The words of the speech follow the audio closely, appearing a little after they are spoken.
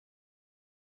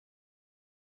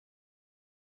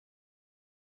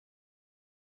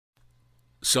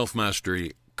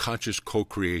Self-mastery, conscious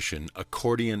co-creation,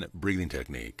 accordion breathing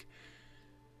technique.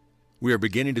 We are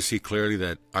beginning to see clearly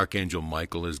that Archangel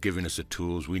Michael is giving us the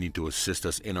tools we need to assist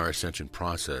us in our ascension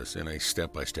process in a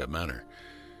step-by-step manner.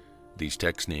 These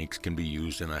techniques can be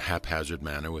used in a haphazard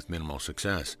manner with minimal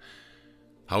success.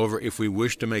 However, if we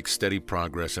wish to make steady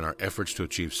progress in our efforts to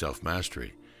achieve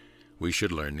self-mastery, we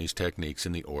should learn these techniques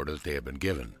in the order that they have been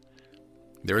given.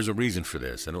 There is a reason for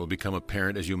this, and it will become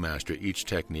apparent as you master each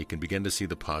technique and begin to see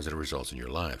the positive results in your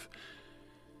life.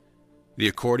 The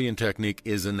accordion technique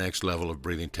is the next level of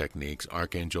breathing techniques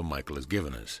Archangel Michael has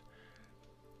given us.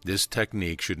 This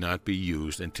technique should not be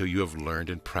used until you have learned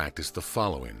and practiced the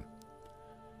following.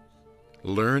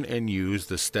 Learn and use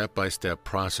the step-by-step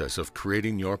process of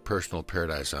creating your personal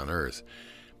paradise on earth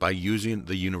by using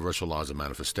the universal laws of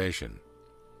manifestation.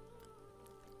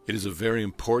 It is very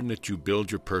important that you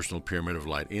build your personal pyramid of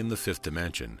light in the fifth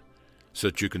dimension so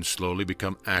that you can slowly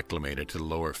become acclimated to the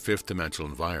lower fifth dimensional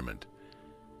environment.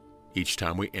 Each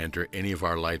time we enter any of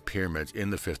our light pyramids in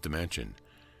the fifth dimension,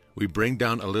 we bring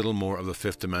down a little more of the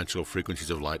fifth dimensional frequencies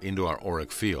of light into our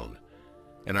auric field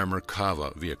and our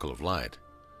Merkava vehicle of light.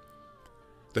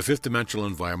 The fifth dimensional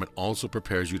environment also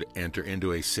prepares you to enter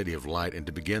into a city of light and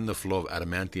to begin the flow of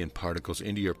adamantium particles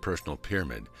into your personal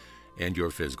pyramid and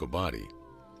your physical body.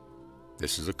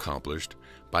 This is accomplished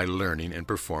by learning and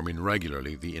performing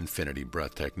regularly the infinity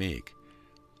breath technique,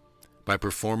 by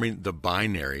performing the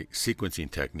binary sequencing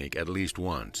technique at least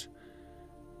once,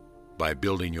 by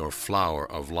building your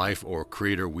flower of life or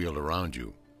creator wheel around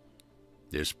you.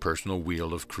 This personal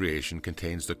wheel of creation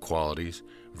contains the qualities,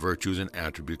 virtues, and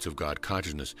attributes of God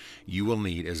consciousness you will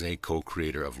need as a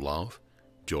co-creator of love,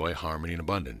 joy, harmony, and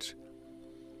abundance.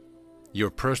 Your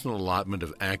personal allotment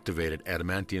of activated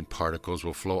adamantium particles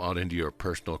will flow out into your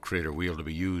personal creator wheel to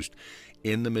be used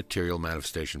in the material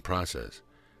manifestation process.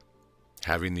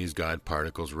 Having these God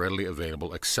particles readily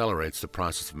available accelerates the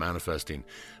process of manifesting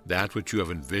that which you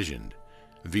have envisioned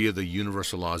via the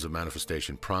universal laws of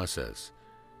manifestation process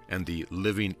and the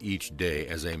living each day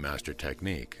as a master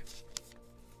technique.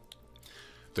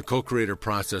 The co-creator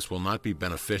process will not be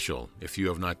beneficial if you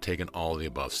have not taken all the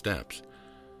above steps.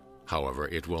 However,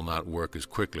 it will not work as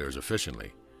quickly or as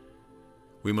efficiently.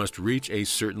 We must reach a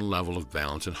certain level of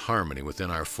balance and harmony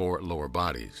within our four lower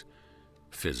bodies,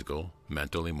 physical,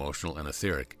 mental, emotional, and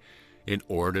etheric, in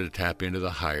order to tap into the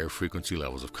higher frequency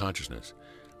levels of consciousness.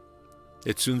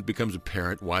 It soon becomes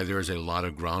apparent why there is a lot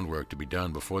of groundwork to be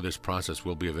done before this process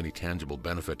will be of any tangible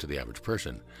benefit to the average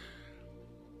person.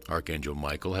 Archangel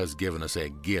Michael has given us a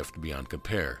gift beyond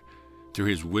compare through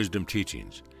his wisdom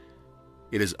teachings.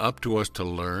 It is up to us to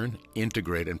learn,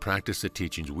 integrate, and practice the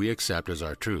teachings we accept as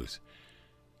our truth.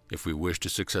 If we wish to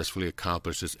successfully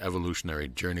accomplish this evolutionary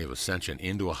journey of ascension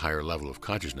into a higher level of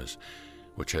consciousness,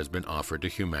 which has been offered to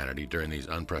humanity during these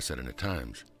unprecedented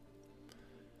times.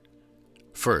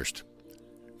 First,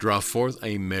 draw forth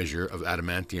a measure of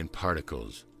adamantium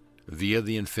particles via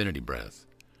the infinity breath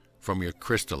from your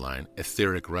crystalline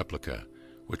etheric replica,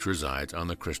 which resides on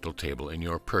the crystal table in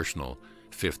your personal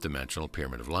fifth dimensional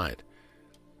pyramid of light.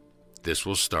 This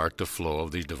will start the flow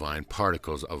of these divine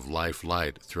particles of life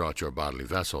light throughout your bodily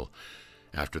vessel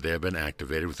after they have been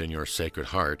activated within your sacred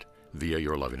heart via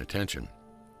your loving attention.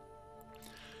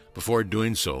 Before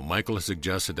doing so, Michael has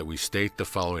suggested that we state the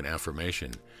following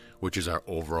affirmation, which is our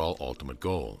overall ultimate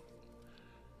goal.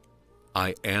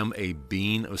 I am a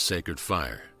being of sacred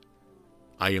fire.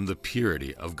 I am the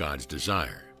purity of God's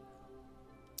desire.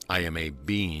 I am a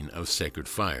being of sacred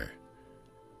fire.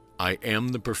 I am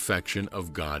the perfection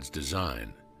of God's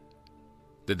design.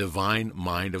 The divine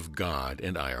mind of God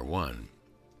and I are one.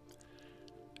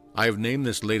 I have named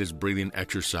this latest breathing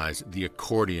exercise the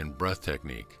accordion breath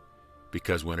technique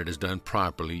because when it is done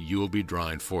properly, you will be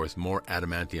drawing forth more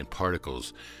adamantium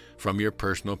particles from your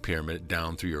personal pyramid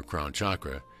down through your crown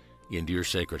chakra into your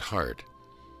sacred heart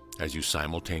as you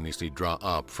simultaneously draw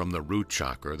up from the root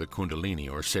chakra the kundalini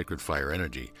or sacred fire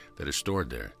energy that is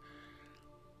stored there.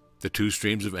 The two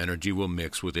streams of energy will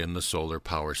mix within the solar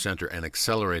power center and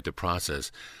accelerate the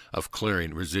process of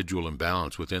clearing residual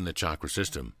imbalance within the chakra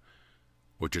system,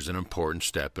 which is an important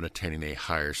step in attaining a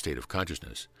higher state of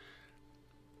consciousness.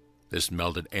 This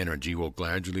melted energy will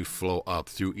gradually flow up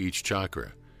through each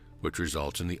chakra, which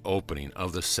results in the opening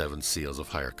of the 7 seals of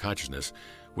higher consciousness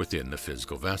within the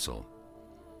physical vessel.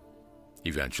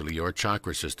 Eventually, your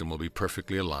chakra system will be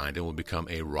perfectly aligned and will become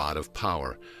a rod of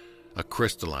power, a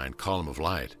crystalline column of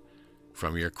light,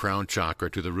 from your crown chakra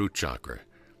to the root chakra.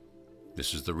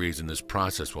 This is the reason this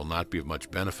process will not be of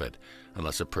much benefit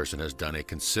unless a person has done a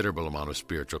considerable amount of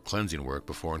spiritual cleansing work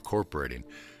before incorporating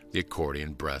the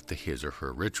accordion breath to his or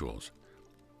her rituals.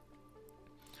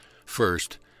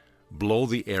 First, blow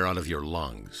the air out of your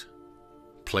lungs.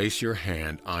 Place your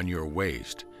hand on your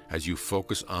waist as you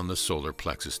focus on the solar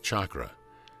plexus chakra.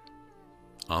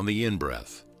 On the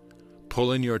in-breath,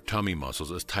 pull in your tummy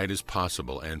muscles as tight as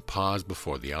possible and pause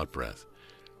before the out-breath.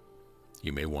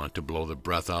 You may want to blow the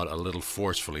breath out a little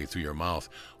forcefully through your mouth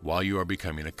while you are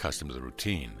becoming accustomed to the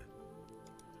routine.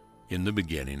 In the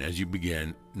beginning, as you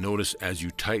begin, notice as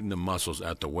you tighten the muscles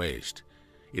at the waist,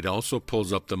 it also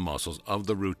pulls up the muscles of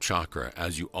the root chakra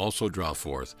as you also draw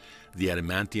forth the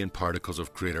adamantian particles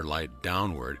of creator light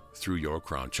downward through your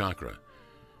crown chakra.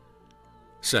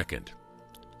 Second,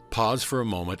 pause for a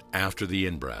moment after the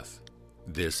in-breath.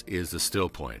 This is the still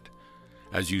point,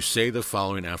 as you say the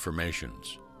following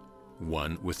affirmations,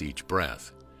 one with each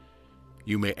breath.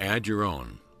 You may add your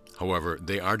own. However,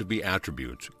 they are to be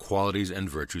attributes, qualities, and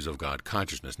virtues of God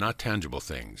consciousness, not tangible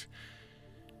things.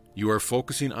 You are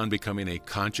focusing on becoming a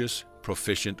conscious,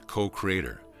 proficient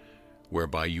co-creator,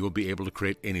 whereby you will be able to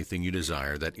create anything you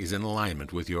desire that is in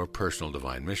alignment with your personal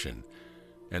divine mission,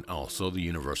 and also the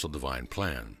universal divine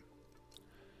plan.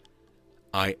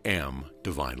 I am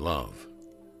divine love.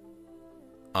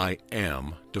 I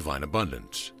am divine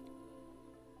abundance.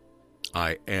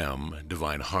 I am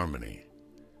divine harmony.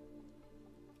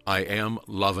 I am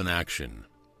love in action.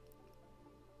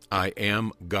 I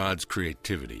am God's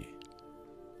creativity.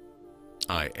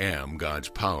 I am God's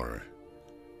power.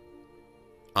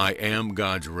 I am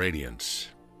God's radiance.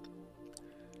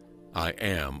 I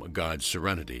am God's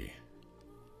serenity.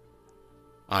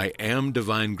 I am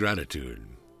divine gratitude.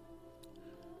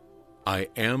 I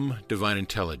am divine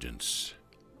intelligence.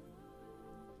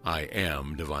 I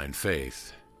am divine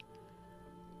faith.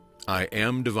 I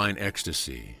am divine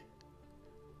ecstasy.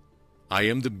 I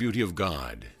am the beauty of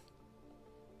God.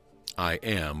 I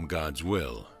am God's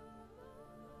will.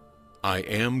 I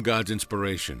am God's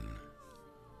inspiration.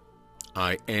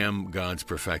 I am God's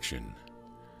perfection.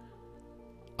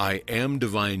 I am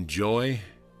divine joy.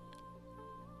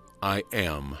 I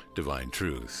am divine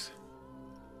truth.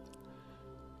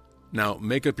 Now,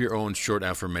 make up your own short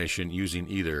affirmation using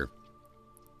either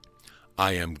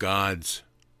I am God's,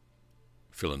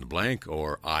 fill in the blank,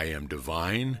 or I am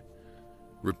divine.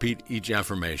 Repeat each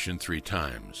affirmation 3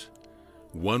 times,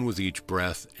 one with each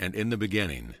breath, and in the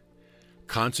beginning,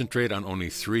 concentrate on only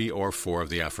 3 or 4 of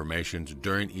the affirmations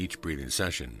during each breathing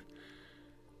session.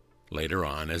 Later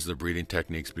on, as the breathing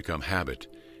techniques become habit,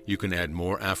 you can add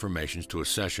more affirmations to a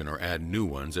session or add new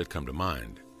ones that come to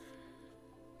mind.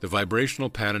 The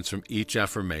vibrational patterns from each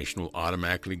affirmation will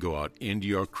automatically go out into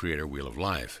your creator wheel of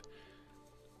life.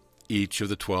 Each of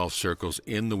the 12 circles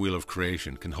in the wheel of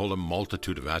creation can hold a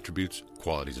multitude of attributes,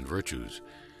 qualities, and virtues.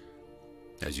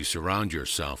 As you surround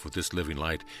yourself with this living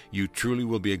light, you truly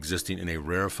will be existing in a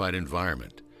rarefied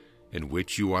environment in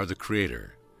which you are the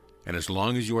creator, and as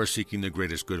long as you are seeking the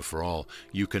greatest good for all,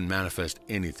 you can manifest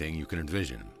anything you can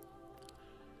envision.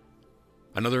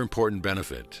 Another important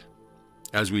benefit,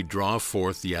 as we draw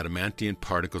forth the adamantian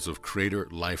particles of creator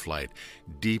life light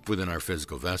deep within our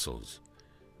physical vessels,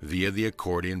 via the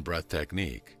accordion breath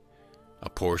technique, a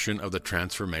portion of the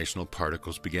transformational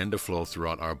particles begin to flow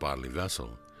throughout our bodily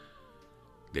vessel.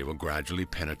 They will gradually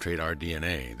penetrate our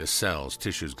DNA, the cells,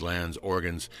 tissues, glands,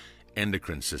 organs,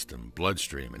 endocrine system,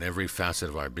 bloodstream, and every facet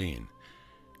of our being,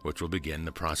 which will begin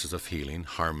the process of healing,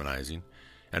 harmonizing,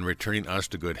 and returning us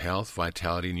to good health,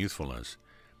 vitality, and youthfulness.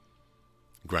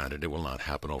 Granted, it will not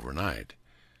happen overnight,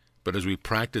 but as we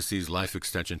practice these life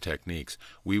extension techniques,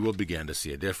 we will begin to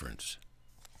see a difference.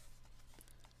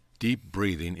 Deep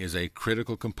breathing is a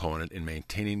critical component in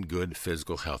maintaining good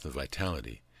physical health and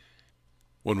vitality.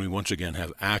 When we once again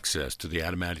have access to the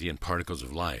adamantian particles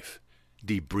of life,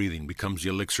 deep breathing becomes the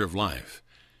elixir of life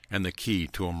and the key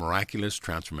to a miraculous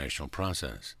transformational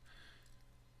process.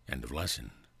 End of lesson.